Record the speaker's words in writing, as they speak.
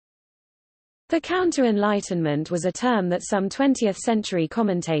The Counter-Enlightenment was a term that some 20th-century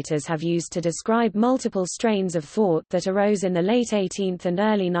commentators have used to describe multiple strains of thought that arose in the late 18th and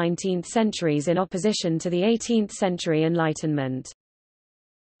early 19th centuries in opposition to the 18th-century Enlightenment.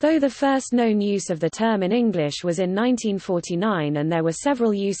 Though the first known use of the term in English was in 1949 and there were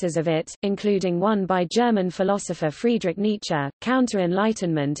several uses of it, including one by German philosopher Friedrich Nietzsche,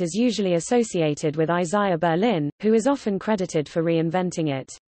 Counter-Enlightenment is usually associated with Isaiah Berlin, who is often credited for reinventing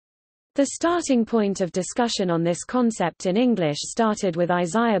it. The starting point of discussion on this concept in English started with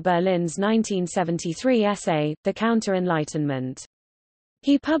Isaiah Berlin's 1973 essay, The Counter-Enlightenment.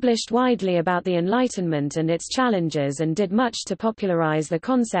 He published widely about the Enlightenment and its challenges and did much to popularize the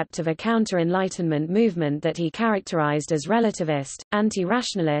concept of a counter-Enlightenment movement that he characterized as relativist,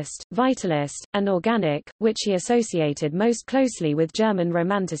 anti-rationalist, vitalist, and organic, which he associated most closely with German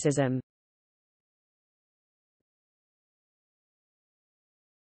Romanticism.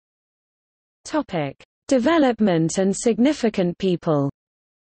 Topic: Development and significant people.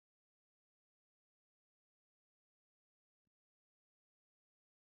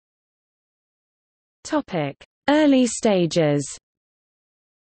 Topic: Early stages.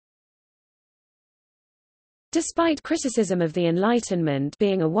 Despite criticism of the Enlightenment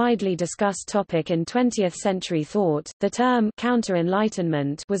being a widely discussed topic in 20th-century thought, the term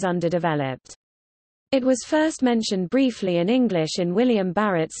Counter-Enlightenment was underdeveloped. It was first mentioned briefly in English in William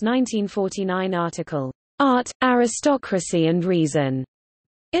Barrett's 1949 article, Art, Aristocracy and Reason,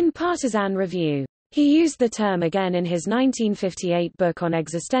 in Partisan Review. He used the term again in his 1958 book on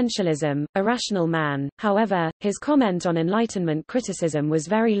existentialism, A Rational Man. However, his comment on Enlightenment criticism was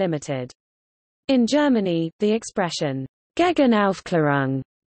very limited. In Germany, the expression, Gegenaufklärung,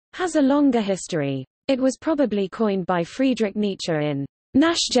 has a longer history. It was probably coined by Friedrich Nietzsche in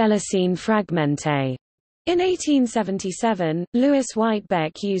Nachgelassene Fragmente. In 1877, Louis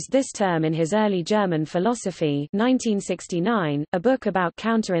Whitebeck used this term in his Early German Philosophy 1969, a book about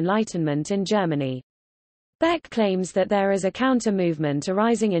counter-enlightenment in Germany. Beck claims that there is a counter-movement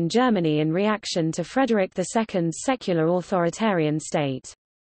arising in Germany in reaction to Frederick II's secular authoritarian state.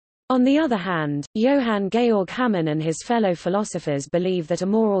 On the other hand, Johann Georg Hamann and his fellow philosophers believe that a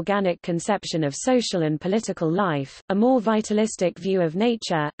more organic conception of social and political life, a more vitalistic view of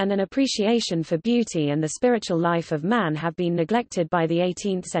nature, and an appreciation for beauty and the spiritual life of man have been neglected by the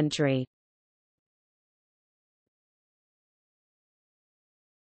 18th century.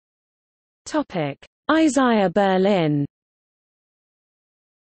 Isaiah Berlin.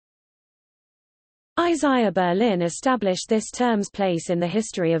 Isaiah Berlin established this term's place in the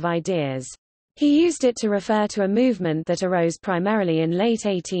history of ideas. He used it to refer to a movement that arose primarily in late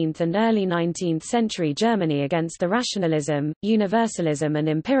 18th and early 19th century Germany against the rationalism, universalism and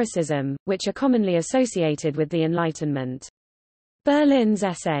empiricism, which are commonly associated with the Enlightenment. Berlin's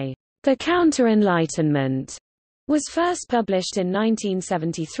essay, The Counter-Enlightenment, was first published in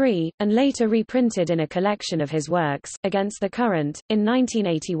 1973, and later reprinted in a collection of his works, Against the Current, in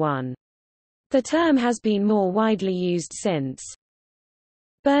 1981. The term has been more widely used since.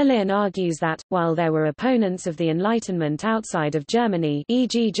 Berlin argues that, while there were opponents of the Enlightenment outside of Germany,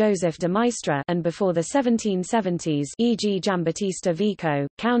 e.g. Joseph de Maistre, and before the 1770s, e.g. Giambattista Vico,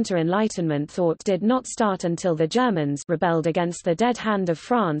 counter-Enlightenment thought did not start until the Germans rebelled against the dead hand of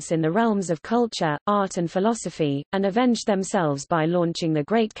France in the realms of culture, art and philosophy, and avenged themselves by launching the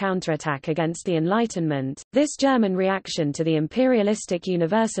Great Counterattack against the Enlightenment. This German reaction to the imperialistic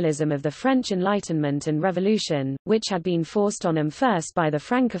universalism of the French Enlightenment and Revolution, which had been forced on them first by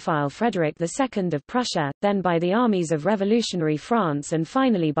the Francophile Frederick II of Prussia, then by the armies of revolutionary France and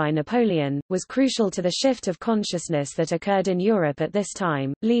finally by Napoleon, was crucial to the shift of consciousness that occurred in Europe at this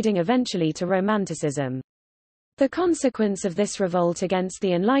time, leading eventually to Romanticism. The consequence of this revolt against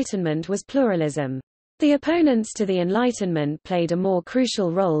the Enlightenment was pluralism. The opponents to the Enlightenment played a more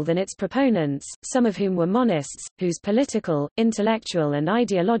crucial role than its proponents, some of whom were monists, whose political, intellectual and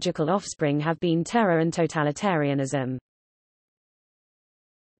ideological offspring have been terror and totalitarianism.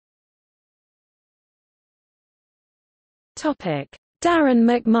 Darrin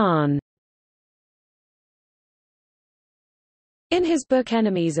McMahon. In his book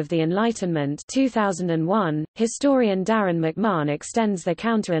Enemies of the Enlightenment 2001, historian Darrin McMahon extends the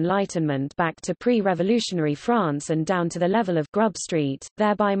Counter-Enlightenment back to pre-revolutionary France and down to the level of Grub Street,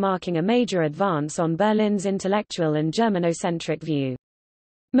 thereby marking a major advance on Berlin's intellectual and Germanocentric view.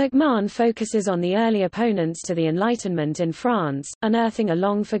 McMahon focuses on the early opponents to the Enlightenment in France, unearthing a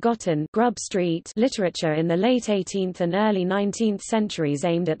long-forgotten Grub Street literature in the late 18th and early 19th centuries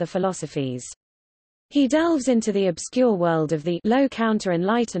aimed at the philosophies. He delves into the obscure world of the low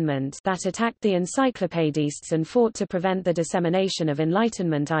Counter-Enlightenment that attacked the encyclopedists and fought to prevent the dissemination of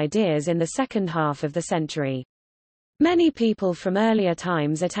Enlightenment ideas in the second half of the century. Many people from earlier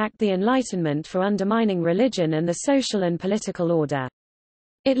times attacked the Enlightenment for undermining religion and the social and political order.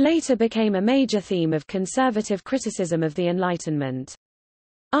 It later became a major theme of conservative criticism of the Enlightenment.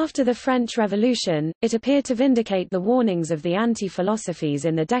 After the French Revolution, it appeared to vindicate the warnings of the anti-philosophies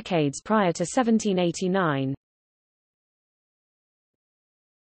in the decades prior to 1789.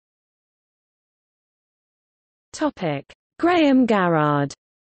 Graeme Garrard.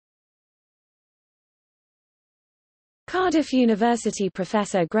 Cardiff University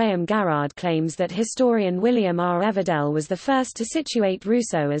professor Graeme Garrard claims that historian William R. Everdell was the first to situate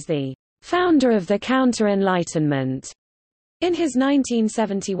Rousseau as the founder of the Counter-Enlightenment in his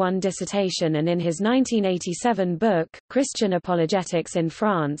 1971 dissertation and in his 1987 book, Christian Apologetics in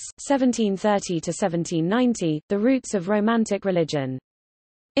France, 1730–1790, The Roots of Romantic Religion.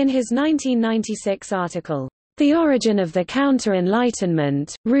 In his 1996 article, The Origin of the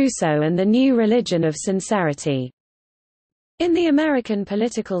Counter-Enlightenment, Rousseau and the New Religion of Sincerity, in the American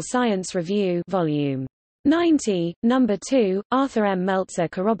Political Science Review, Volume 90, No. 2, Arthur M. Meltzer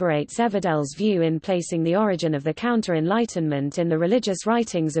corroborates Everdell's view in placing the origin of the Counter-Enlightenment in the religious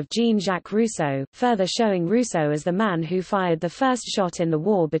writings of Jean-Jacques Rousseau, further showing Rousseau as the man who fired the first shot in the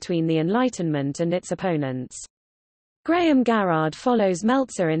war between the Enlightenment and its opponents. Graeme Garrard follows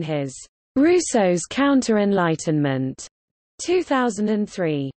Meltzer in his Rousseau's Counter-Enlightenment,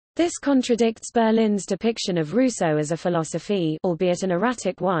 2003. This contradicts Berlin's depiction of Rousseau as a philosopher, albeit an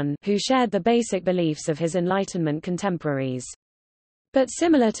erratic one, who shared the basic beliefs of his Enlightenment contemporaries. But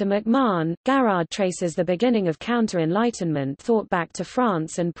similar to McMahon, Garrard traces the beginning of Counter-Enlightenment thought back to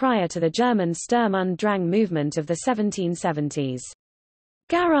France and prior to the German Sturm und Drang movement of the 1770s.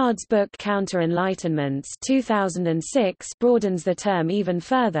 Garrard's book Counter-Enlightenments 2006 broadens the term even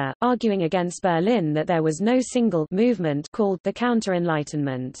further, arguing against Berlin that there was no single movement called the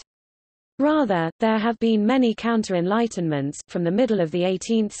Counter-Enlightenment. Rather, there have been many Counter-Enlightenments, from the middle of the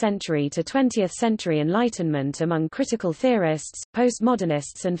 18th century to 20th century Enlightenment among critical theorists,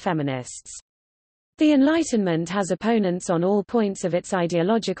 postmodernists and feminists. The Enlightenment has opponents on all points of its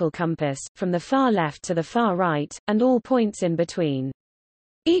ideological compass, from the far left to the far right, and all points in between.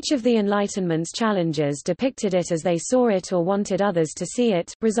 Each of the Enlightenment's challengers depicted it as they saw it or wanted others to see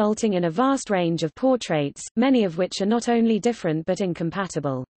it, resulting in a vast range of portraits, many of which are not only different but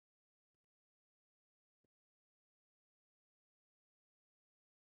incompatible.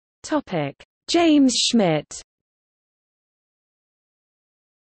 James Schmidt.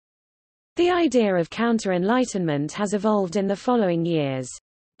 The idea of Counter-Enlightenment has evolved in the following years.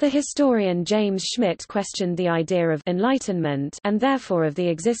 The historian James Schmidt questioned the idea of Enlightenment and therefore of the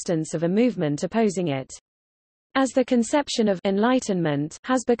existence of a movement opposing it. As the conception of Enlightenment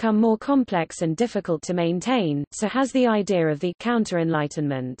has become more complex and difficult to maintain, so has the idea of the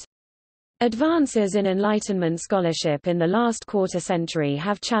Counter-Enlightenment. Advances in Enlightenment scholarship in the last quarter-century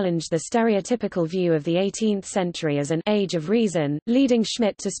have challenged the stereotypical view of the 18th century as an age of reason, leading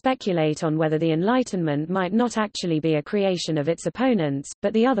Schmidt to speculate on whether the Enlightenment might not actually be a creation of its opponents,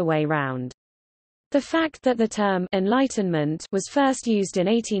 but the other way round. The fact that the term Enlightenment was first used in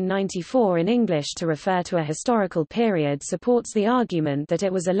 1894 in English to refer to a historical period supports the argument that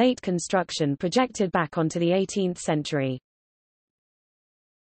it was a late construction projected back onto the 18th century.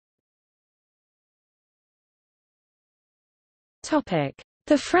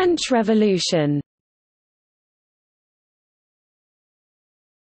 The French Revolution.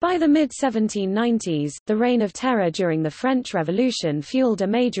 By the mid-1790s, the reign of terror during the French Revolution fueled a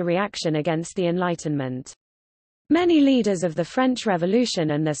major reaction against the Enlightenment. Many leaders of the French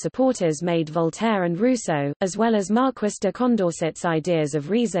Revolution and their supporters made Voltaire and Rousseau, as well as Marquis de Condorcet's ideas of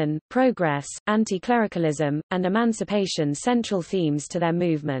reason, progress, anti-clericalism, and emancipation central themes to their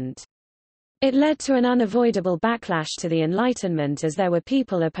movement. It led to an unavoidable backlash to the Enlightenment as there were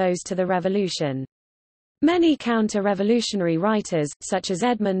people opposed to the revolution. Many counter-revolutionary writers, such as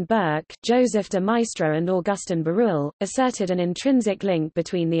Edmund Burke, Joseph de Maistre and Augustin Barruel, asserted an intrinsic link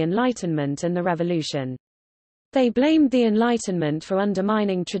between the Enlightenment and the revolution. They blamed the Enlightenment for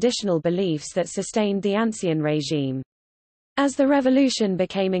undermining traditional beliefs that sustained the Ancien regime. As the revolution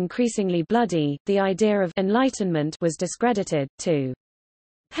became increasingly bloody, the idea of Enlightenment was discredited, too.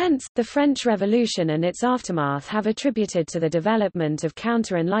 Hence, the French Revolution and its aftermath have attributed to the development of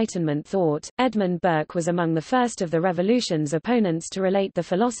Counter-Enlightenment thought. Edmund Burke was among the first of the revolution's opponents to relate the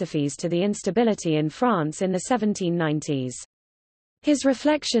philosophies to the instability in France in the 1790s. His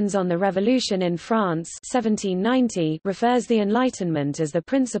Reflections on the Revolution in France 1790 refers the Enlightenment as the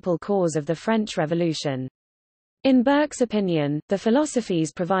principal cause of the French Revolution. In Burke's opinion, the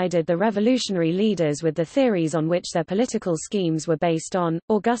philosophies provided the revolutionary leaders with the theories on which their political schemes were based on.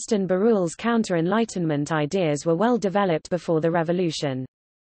 Augustin Barruel's Counter-Enlightenment ideas were well developed before the Revolution.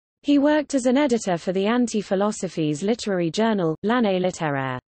 He worked as an editor for the Anti-Philosophies literary journal, L'Année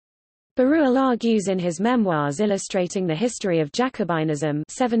littéraire. Barruel argues in his memoirs illustrating the history of Jacobinism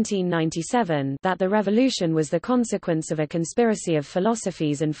 1797 that the revolution was the consequence of a conspiracy of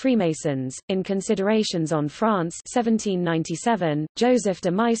philosophies and Freemasons. In Considerations on France 1797, Joseph de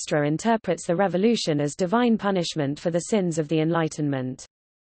Maistre interprets the revolution as divine punishment for the sins of the Enlightenment.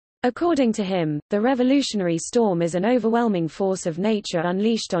 According to him, the revolutionary storm is an overwhelming force of nature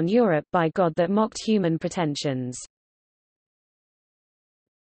unleashed on Europe by God that mocked human pretensions.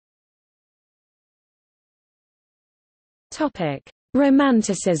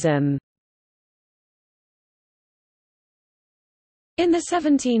 Romanticism. In the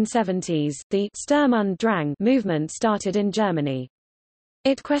 1770s, the Sturm und Drang movement started in Germany.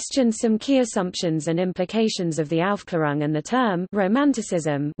 It questioned some key assumptions and implications of the Aufklärung, and the term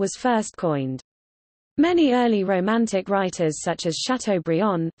Romanticism was first coined. Many early Romantic writers such as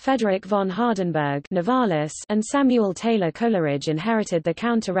Chateaubriand, Frederick von Hardenberg Novalis, and Samuel Taylor Coleridge inherited the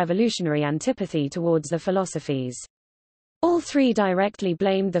counter-revolutionary antipathy towards the philosophies. All three directly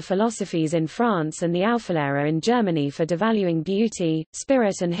blamed the philosophies in France and the Aufklärung in Germany for devaluing beauty,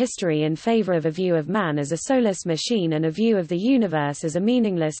 spirit and history in favor of a view of man as a soulless machine and a view of the universe as a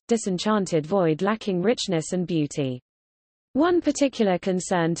meaningless, disenchanted void lacking richness and beauty. One particular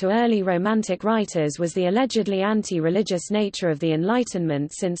concern to early Romantic writers was the allegedly anti-religious nature of the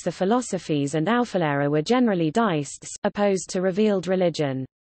Enlightenment, since the philosophies and Aufklärung were generally deists, opposed to revealed religion.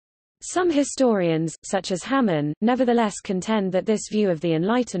 Some historians, such as Hamann, nevertheless contend that this view of the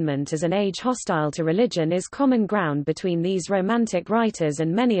Enlightenment as an age hostile to religion is common ground between these Romantic writers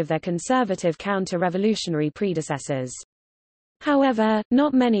and many of their conservative counter-revolutionary predecessors. However,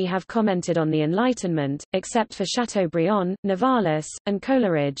 not many have commented on the Enlightenment, except for Chateaubriand, Novalis, and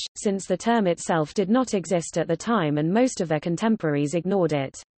Coleridge, since the term itself did not exist at the time and most of their contemporaries ignored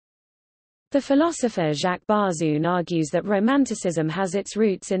it. The philosopher Jacques Barzun argues that Romanticism has its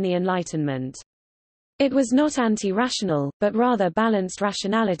roots in the Enlightenment. It was not anti-rational, but rather balanced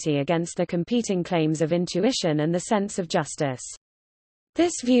rationality against the competing claims of intuition and the sense of justice.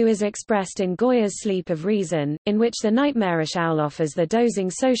 This view is expressed in Goya's Sleep of Reason, in which the nightmarish owl offers the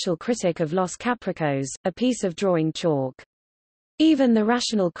dozing social critic of Los Capricos, a piece of drawing chalk. Even the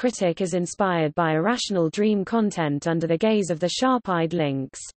rational critic is inspired by irrational dream content under the gaze of the sharp-eyed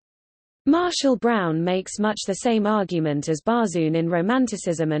lynx. Marshall Brown makes much the same argument as Barzun in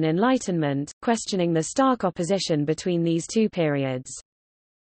Romanticism and Enlightenment, questioning the stark opposition between these two periods.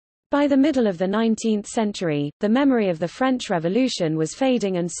 By the middle of the 19th century, the memory of the French Revolution was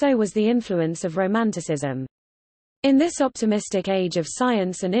fading, and so was the influence of Romanticism. In this optimistic age of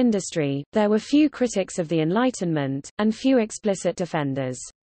science and industry, there were few critics of the Enlightenment, and few explicit defenders.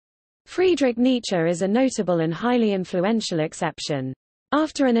 Friedrich Nietzsche is a notable and highly influential exception.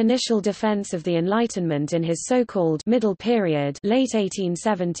 After an initial defense of the Enlightenment in his so-called middle period, late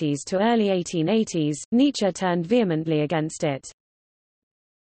 1870s to early 1880s, Nietzsche turned vehemently against it.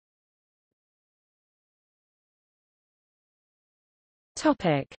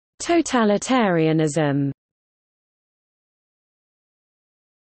 Topic: Totalitarianism.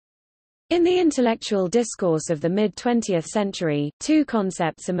 In the intellectual discourse of the mid-20th century, two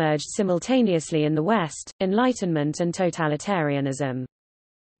concepts emerged simultaneously in the West: Enlightenment and totalitarianism.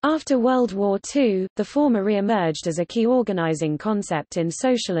 After World War II, the former re-emerged as a key organizing concept in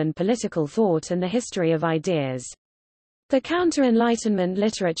social and political thought and the history of ideas. The Counter-Enlightenment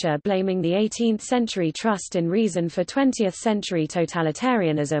literature blaming the 18th-century trust in reason for 20th-century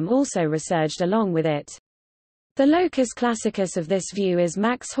totalitarianism also resurged along with it. The locus classicus of this view is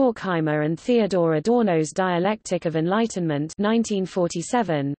Max Horkheimer and Theodor Adorno's Dialectic of Enlightenment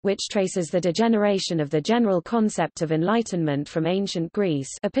 1947, which traces the degeneration of the general concept of enlightenment from ancient Greece,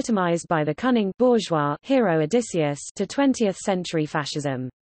 epitomized by the cunning bourgeois hero Odysseus, to 20th-century fascism.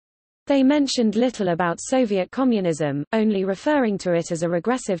 They mentioned little about Soviet communism, only referring to it as a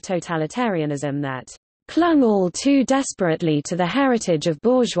regressive totalitarianism that clung all too desperately to the heritage of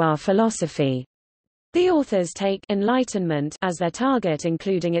bourgeois philosophy. The authors take Enlightenment as their target,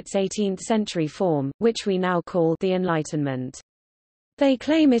 including its 18th-century form, which we now call the Enlightenment. They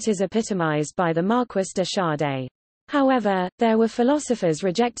claim it is epitomized by the Marquis de Sade. However, there were philosophers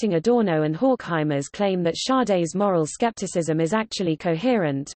rejecting Adorno and Horkheimer's claim that Chardet's moral skepticism is actually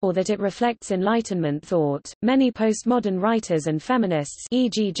coherent, or that it reflects Enlightenment thought. Many postmodern writers and feminists,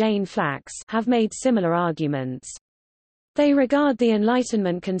 e.g. Jane Flax, have made similar arguments. They regard the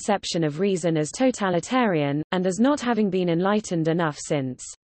Enlightenment conception of reason as totalitarian, and as not having been enlightened enough since.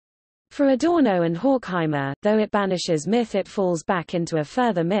 For Adorno and Horkheimer, though it banishes myth, it falls back into a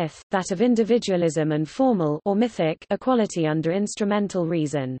further myth, that of individualism and formal or mythic equality under instrumental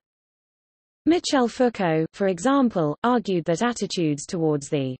reason. Michel Foucault, for example, argued that attitudes towards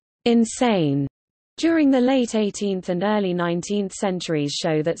the insane during the late 18th and early 19th centuries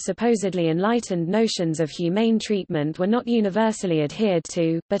show that supposedly enlightened notions of humane treatment were not universally adhered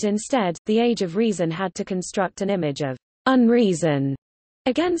to, but instead, the Age of Reason had to construct an image of unreason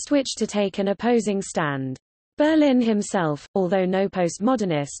against which to take an opposing stand. Berlin himself, although no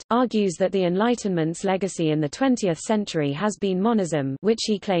postmodernist, argues that the Enlightenment's legacy in the 20th century has been monism, which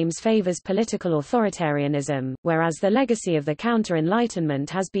he claims favors political authoritarianism, whereas the legacy of the Counter-Enlightenment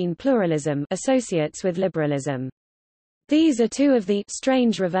has been pluralism, associates with liberalism. These are two of the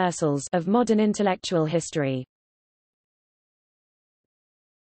strange reversals of modern intellectual history.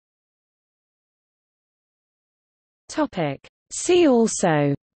 Topic: See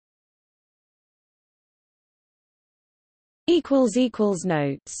also ==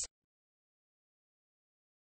 Notes